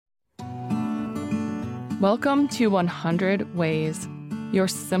Welcome to 100 Ways, your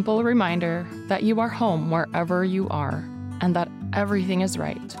simple reminder that you are home wherever you are and that everything is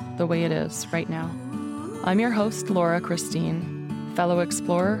right the way it is right now. I'm your host, Laura Christine, fellow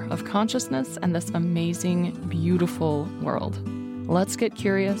explorer of consciousness and this amazing, beautiful world. Let's get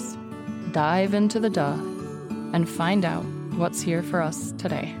curious, dive into the duh, and find out what's here for us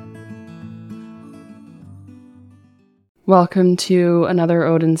today. Welcome to another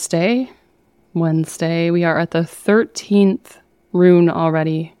Odin's Day. Wednesday. We are at the 13th rune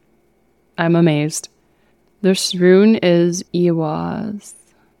already. I'm amazed. This rune is Eihwaz.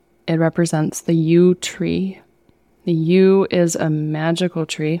 It represents the yew tree. The yew is a magical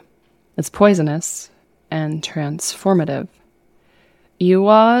tree. It's poisonous and transformative.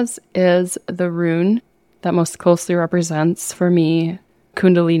 Eihwaz is the rune that most closely represents, for me,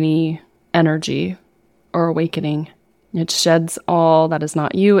 Kundalini energy or awakening. It sheds all that is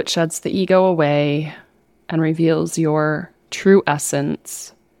not you. It sheds the ego away and reveals your true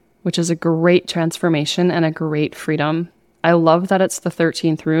essence, which is a great transformation and a great freedom. I love that it's the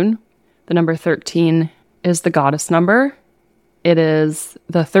 13th rune. The number 13 is the goddess number. It is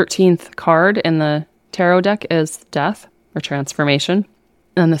the 13th card in the tarot deck is death or transformation.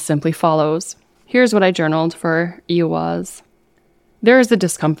 And this simply follows. Here's what I journaled for Eihwaz. There is a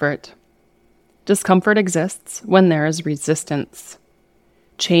discomfort. Discomfort exists when there is resistance.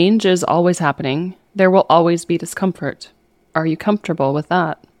 Change is always happening. There will always be discomfort. Are you comfortable with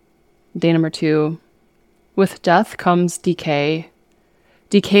that? Day number 2. With death comes decay.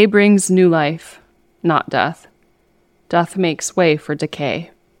 Decay brings new life, not death. Death makes way for decay.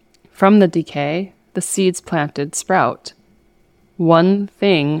 From the decay, the seeds planted sprout. One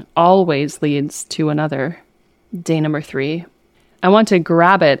thing always leads to another. Day number 3. I want to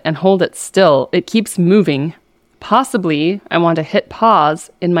grab it and hold it still. It keeps moving. Possibly, I want to hit pause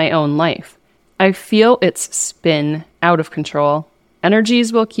in my own life. I feel its spin out of control.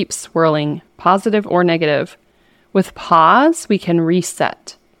 Energies will keep swirling, positive or negative. With pause, we can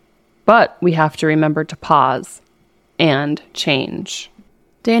reset. But we have to remember to pause and change.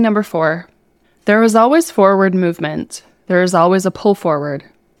 Day number 4. There is always forward movement. There is always a pull forward.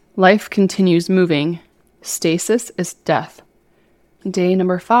 Life continues moving. Stasis is death. Day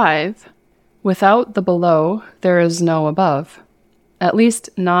number 5. Without the below, there is no above. At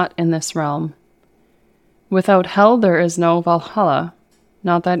least not in this realm. Without hell, there is no Valhalla.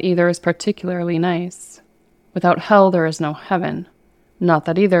 Not that either is particularly nice. Without hell, there is no heaven. Not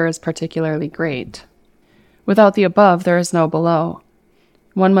that either is particularly great. Without the above, there is no below.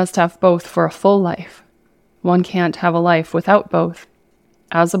 One must have both for a full life. One can't have a life without both.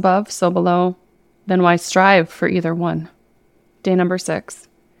 As above, so below. Then why strive for either one? Day number 6.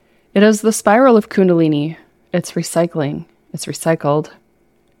 It is the spiral of Kundalini. It's recycling. It's recycled.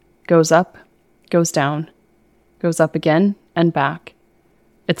 Goes up, goes down, goes up again and back.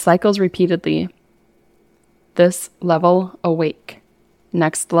 It cycles repeatedly. This level, awake.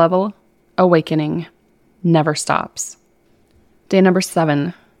 Next level, awakening. Never stops. Day number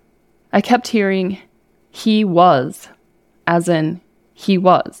 7. I kept hearing, he was, as in, he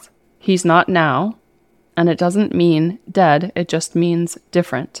was. He's not now. And it doesn't mean dead, it just means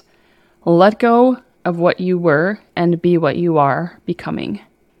different. Let go of what you were and be what you are becoming.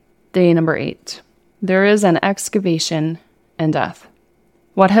 Day number 8. There is an excavation and death.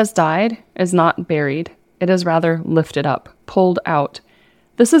 What has died is not buried. It is rather lifted up, pulled out.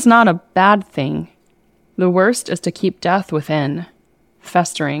 This is not a bad thing. The worst is to keep death within,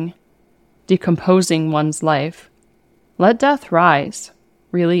 festering, decomposing one's life. Let death rise,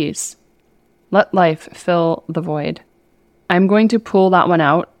 release. Let life fill the void. I'm going to pull that one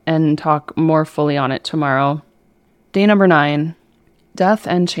out and talk more fully on it tomorrow. Day number 9. Death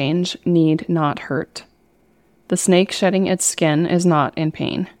and change need not hurt. The snake shedding its skin is not in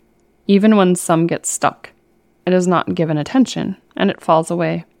pain. Even when some get stuck, it is not given attention, and it falls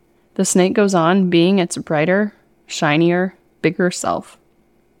away. The snake goes on being its brighter, shinier, bigger self.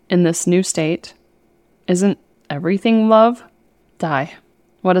 In this new state, isn't everything love? Die.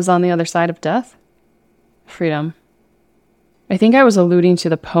 What is on the other side of death? Freedom. I think I was alluding to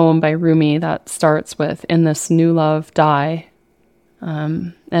the poem by Rune that starts with, in this new love, die.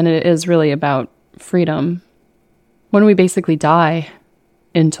 And it is really about freedom. When we basically die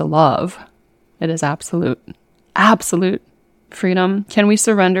into love, it is absolute freedom. Can we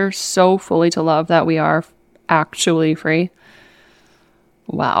surrender so fully to love that we are actually free?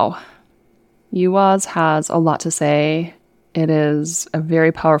 Wow. Eihwaz has a lot to say. It is a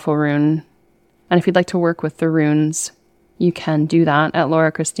very powerful rune. And if you'd like to work with the runes, you can do that at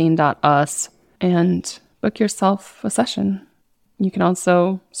laurachristine.us and book yourself a session. You can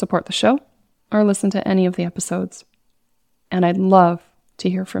also support the show or listen to any of the episodes. And I'd love to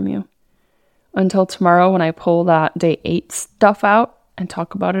hear from you. Until tomorrow when I pull that day 8 stuff out and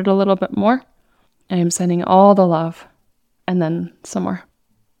talk about it a little bit more, I am sending all the love and then some more.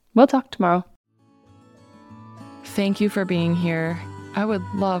 We'll talk tomorrow. Thank you for being here. I would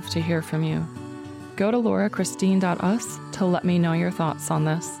love to hear from you. Go to laurachristine.us to let me know your thoughts on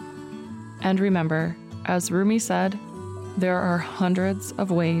this. And remember, as Rune said, there are hundreds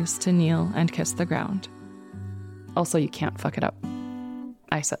of ways to kneel and kiss the ground. Also, you can't fuck it up.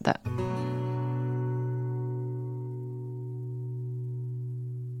 I said that.